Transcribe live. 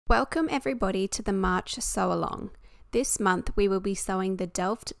Welcome everybody to the March Sew Along. This month we will be sewing the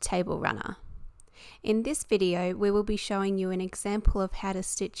Delft table runner. In this video we will be showing you an example of how to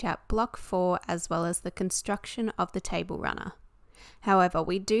stitch out block 4 as well as the construction of the table runner. However,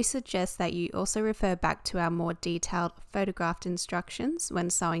 we do suggest that you also refer back to our more detailed photographed instructions when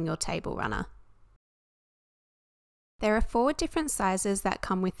sewing your table runner. There are 4 different sizes that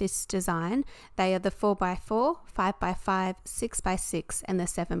come with this design. They are the 4x4, 5x5, 6x6 and the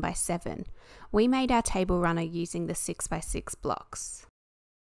 7x7. We made our table runner using the 6x6 blocks.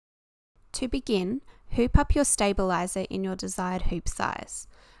 To begin, hoop up your stabilizer in your desired hoop size.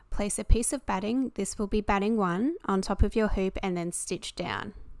 Place a piece of batting, this will be batting 1, on top of your hoop and then stitch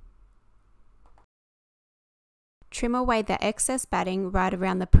down. Trim away the excess batting right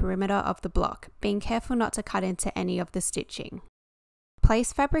around the perimeter of the block, being careful not to cut into any of the stitching.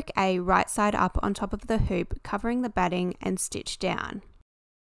 Place fabric A right side up on top of the hoop, covering the batting, and stitch down.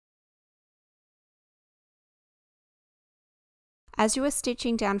 As you are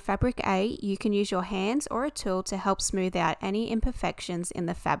stitching down fabric A, you can use your hands or a tool to help smooth out any imperfections in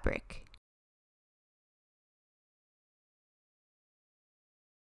the fabric.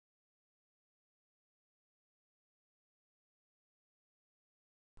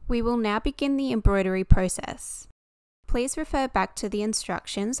 We will now begin the embroidery process. Please refer back to the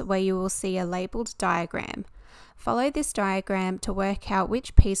instructions where you will see a labelled diagram. Follow this diagram to work out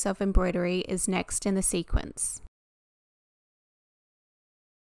which piece of embroidery is next in the sequence.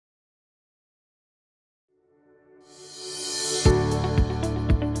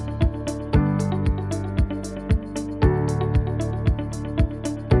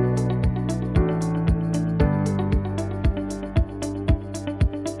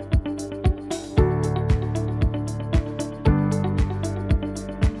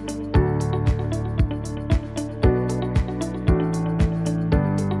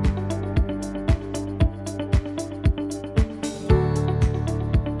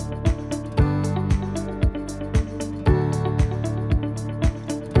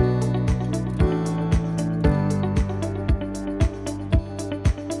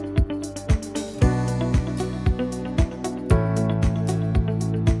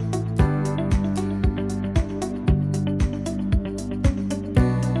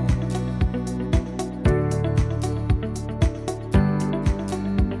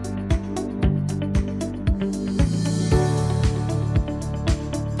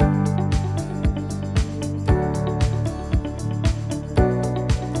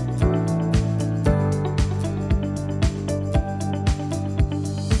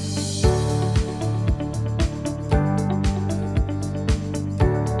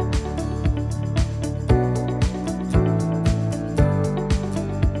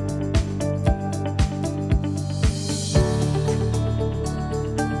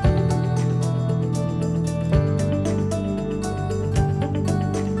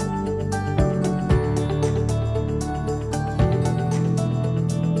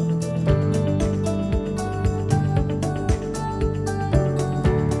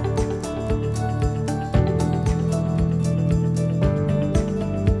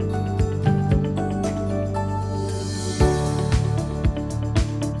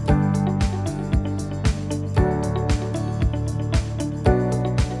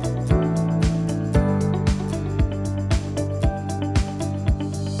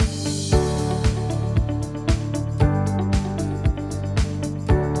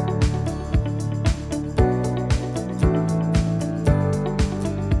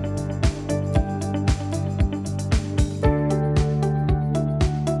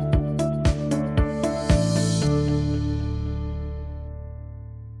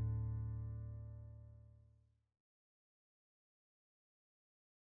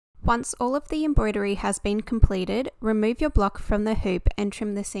 Once all of the embroidery has been completed, remove your block from the hoop and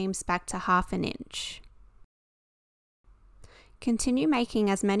trim the seams back to 1/2 inch. Continue making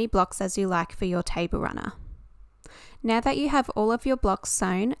as many blocks as you like for your table runner. Now that you have all of your blocks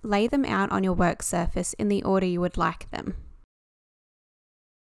sewn, lay them out on your work surface in the order you would like them.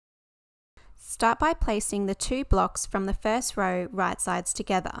 Start by placing the 2 blocks from the first row right sides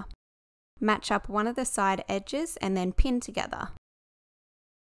together. Match up one of the side edges and then pin together.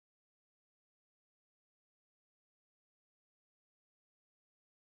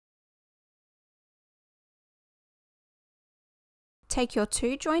 Take your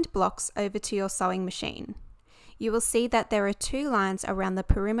 2 joined blocks over to your sewing machine. You will see that there are 2 lines around the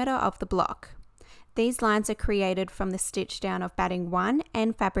perimeter of the block. These lines are created from the stitch down of batting 1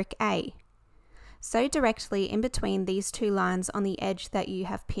 and fabric A. Sew directly in between these two lines on the edge that you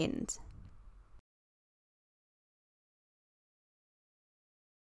have pinned.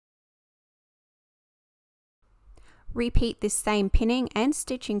 Repeat this same pinning and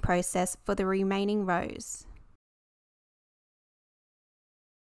stitching process for the remaining rows.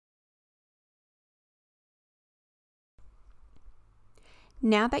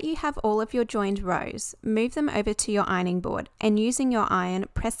 Now that you have all of your joined rows, move them over to your ironing board and using your iron,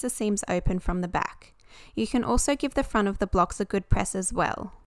 press the seams open from the back. You can also give the front of the blocks a good press as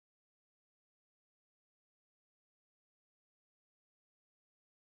well.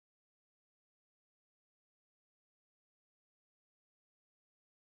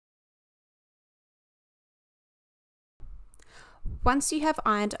 Once you have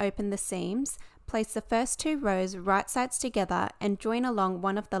ironed open the seams, place the first 2 rows right sides together and join along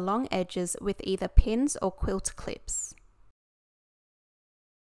one of the long edges with either pins or quilt clips.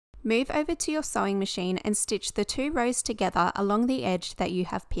 Move over to your sewing machine and stitch the 2 rows together along the edge that you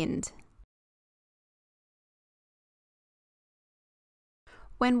have pinned.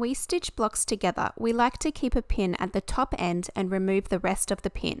 When we stitch blocks together, we like to keep a pin at the top end and remove the rest of the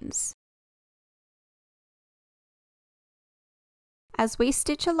pins. As we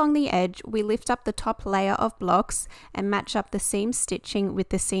stitch along the edge, we lift up the top layer of blocks and match up the seam stitching with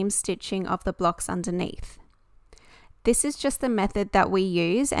the seam stitching of the blocks underneath. This is just the method that we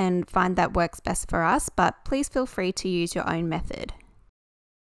use and find that works best for us, but please feel free to use your own method.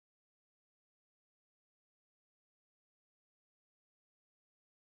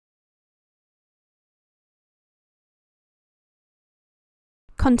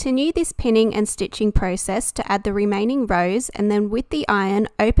 Continue this pinning and stitching process to add the remaining rows, and then with the iron,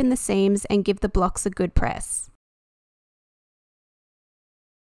 open the seams and give the blocks a good press.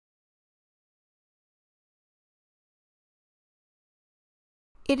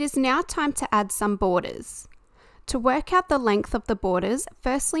 It is now time to add some borders. To work out the length of the borders,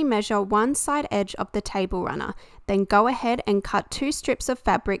 firstly measure one side edge of the table runner, then go ahead and cut 2 strips of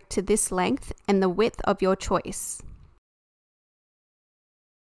fabric to this length and the width of your choice.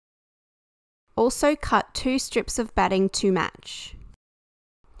 Also cut 2 strips of batting to match.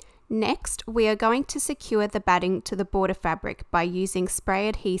 Next, we are going to secure the batting to the border fabric by using spray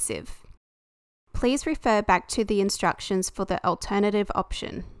adhesive. Please refer back to the instructions for the alternative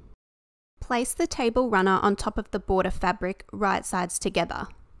option. Place the table runner on top of the border fabric, right sides together.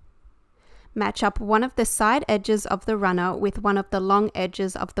 Match up one of the side edges of the runner with one of the long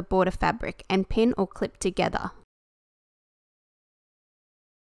edges of the border fabric and pin or clip together.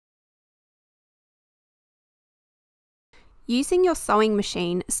 Using your sewing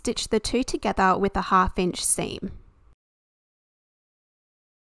machine, stitch the 2 together with a 1/2 inch seam.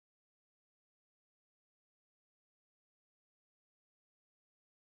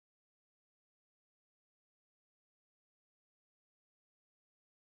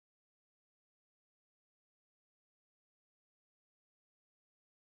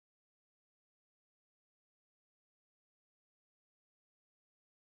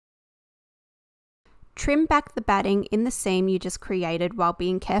 Trim back the batting in the seam you just created while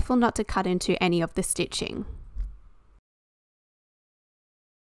being careful not to cut into any of the stitching.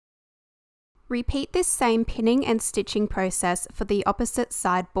 Repeat this same pinning and stitching process for the opposite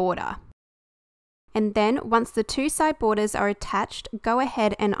side border. And then, once the 2 side borders are attached, go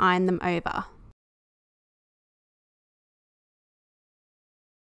ahead and iron them over.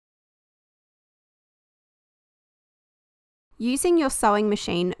 Using your sewing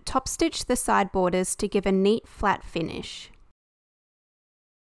machine, top stitch the side borders to give a neat flat finish.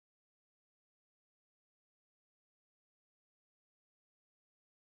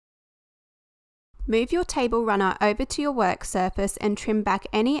 Move your table runner over to your work surface and trim back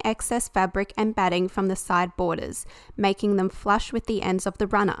any excess fabric and batting from the side borders, making them flush with the ends of the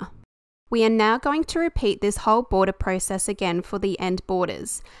runner. We are now going to repeat this whole border process again for the end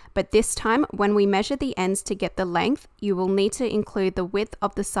borders, but this time when we measure the ends to get the length, you will need to include the width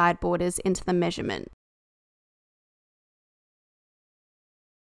of the side borders into the measurement.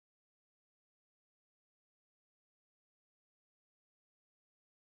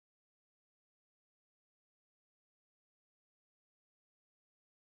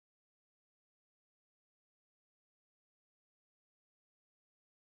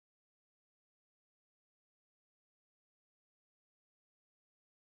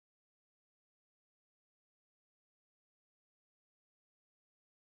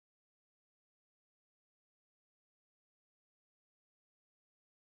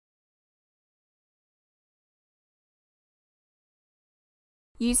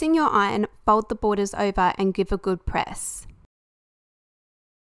 Using your iron, fold the borders over and give a good press.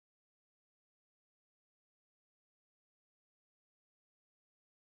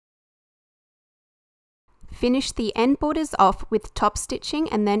 Finish the end borders off with top stitching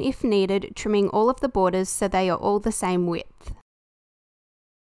and then, if needed, trimming all of the borders so they are all the same width.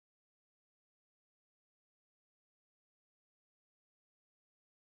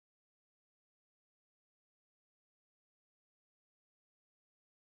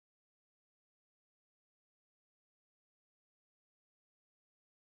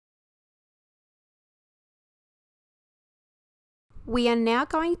 We are now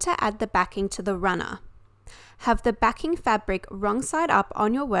going to add the backing to the runner. Have the backing fabric wrong side up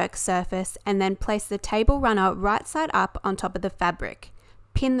on your work surface and then place the table runner right side up on top of the fabric.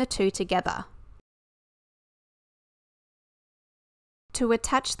 Pin the two together. To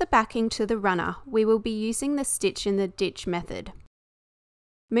attach the backing to the runner, we will be using the stitch in the ditch method.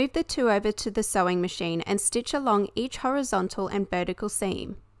 Move the two over to the sewing machine and stitch along each horizontal and vertical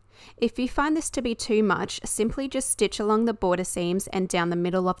seam. If you find this to be too much, simply just stitch along the border seams and down the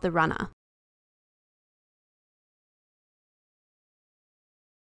middle of the runner.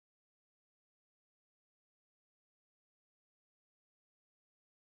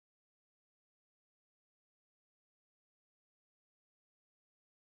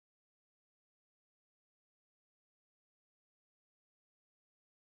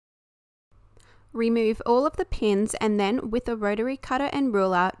 Remove all of the pins and then, with a rotary cutter and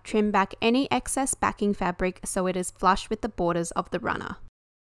ruler, trim back any excess backing fabric so it is flush with the borders of the runner.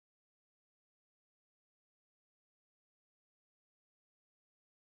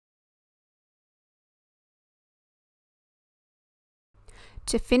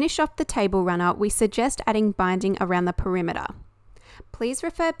 To finish off the table runner, we suggest adding binding around the perimeter. Please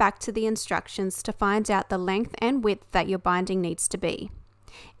refer back to the instructions to find out the length and width that your binding needs to be.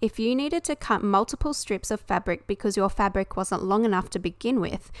 If you needed to cut multiple strips of fabric because your fabric wasn't long enough to begin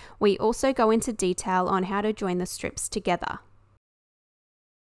with, we also go into detail on how to join the strips together.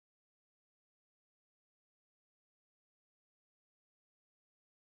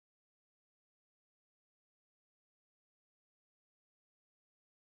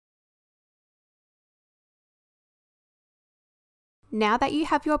 Now that you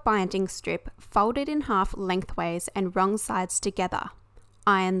have your binding strip, fold it in half lengthways and wrong sides together.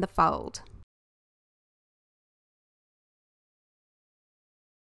 Iron the fold.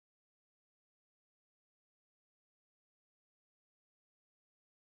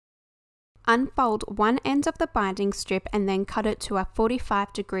 Unfold one end of the binding strip and then cut it to a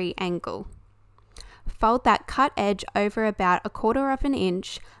 45-degree angle. Fold that cut edge over about 1/4 of an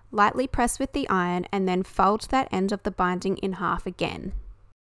inch, lightly press with the iron, and then fold that end of the binding in half again.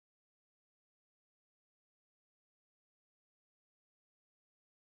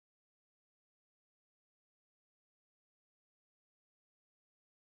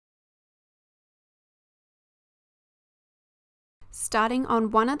 Starting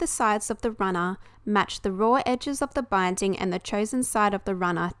on one of the sides of the runner, match the raw edges of the binding and the chosen side of the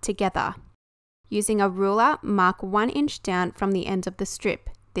runner together. Using a ruler, mark 1 inch down from the end of the strip.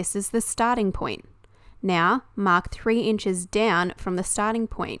 This is the starting point. Now, mark 3 inches down from the starting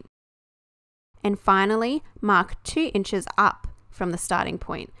point. And finally, mark 2 inches up from the starting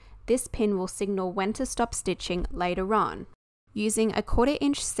point. This pin will signal when to stop stitching later on. Using a 1/4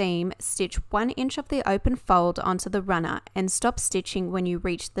 inch seam, stitch 1 inch of the open fold onto the runner and stop stitching when you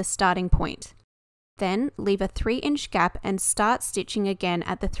reach the starting point. Then leave a 3 inch gap and start stitching again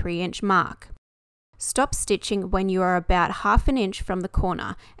at the 3 inch mark. Stop stitching when you are about 1/2 inch from the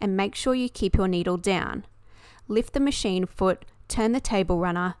corner and make sure you keep your needle down. Lift the machine foot, turn the table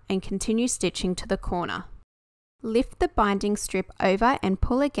runner and continue stitching to the corner. Lift the binding strip over and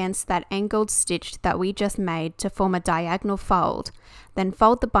pull against that angled stitch that we just made to form a diagonal fold. Then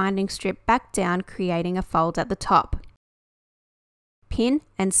fold the binding strip back down, creating a fold at the top. Pin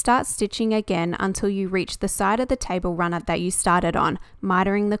and start stitching again until you reach the side of the table runner that you started on,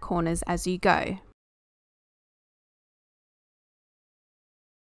 mitering the corners as you go.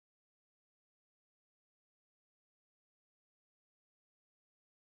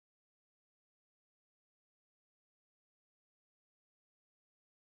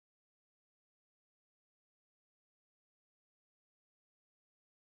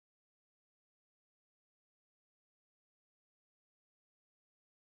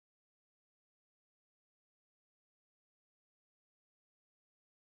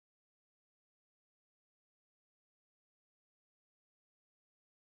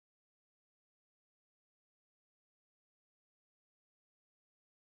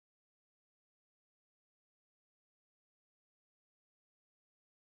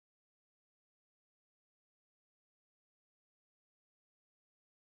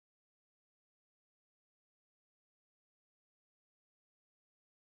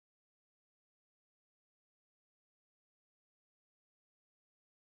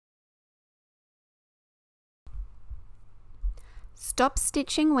 Stop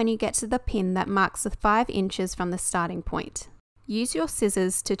stitching when you get to the pin that marks the 5 inches from the starting point. Use your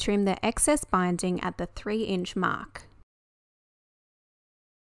scissors to trim the excess binding at the 3-inch mark.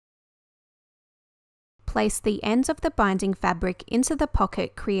 Place the ends of the binding fabric into the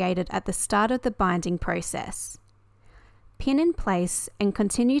pocket created at the start of the binding process. Pin in place and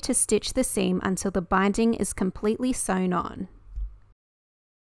continue to stitch the seam until the binding is completely sewn on.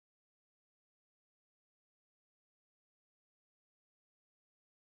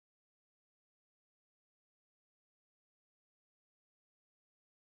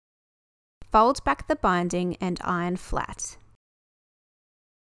 Fold back the binding and iron flat.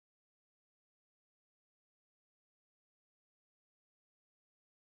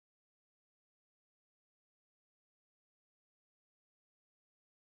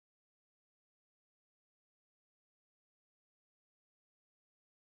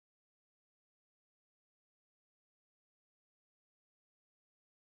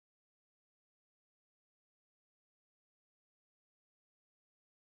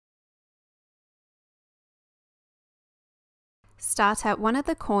 Start at one of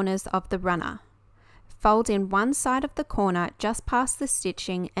the corners of the runner. Fold in one side of the corner just past the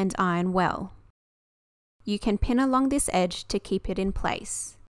stitching and iron well. You can pin along this edge to keep it in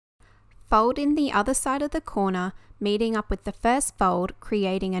place. Fold in the other side of the corner, meeting up with the first fold,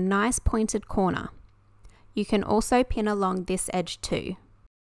 creating a nice pointed corner. You can also pin along this edge too.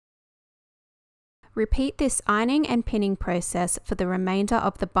 Repeat this ironing and pinning process for the remainder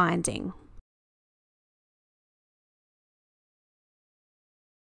of the binding.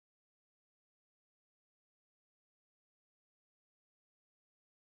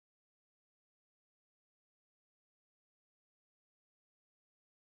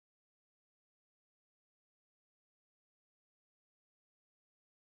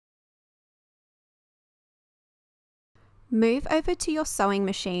 Move over to your sewing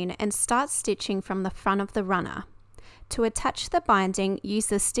machine and start stitching from the front of the runner. To attach the binding, use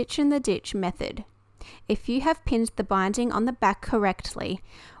the stitch in the ditch method. If you have pinned the binding on the back correctly,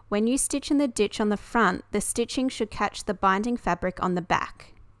 when you stitch in the ditch on the front, the stitching should catch the binding fabric on the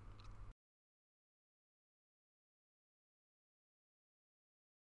back.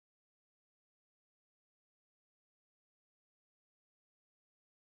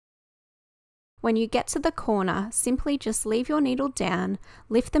 When you get to the corner, simply just leave your needle down,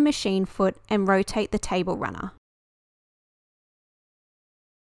 lift the machine foot and rotate the table runner.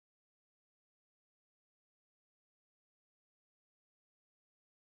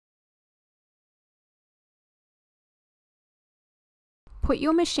 Put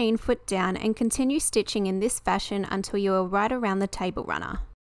your machine foot down and continue stitching in this fashion until you are right around the table runner.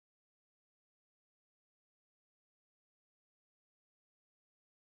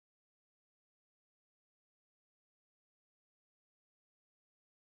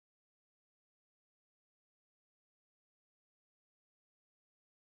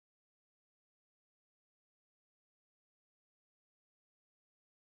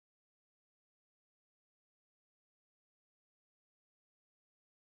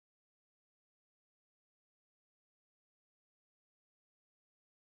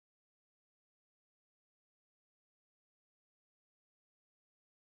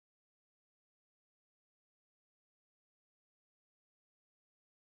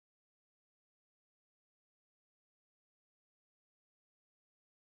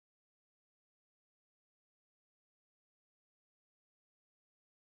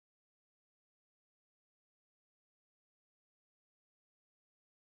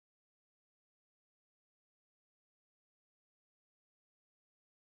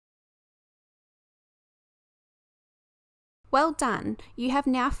 Well done! You have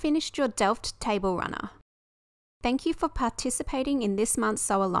now finished your Delft table runner. Thank you for participating in this month's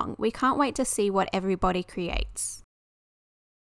Sew Along. We can't wait to see what everybody creates.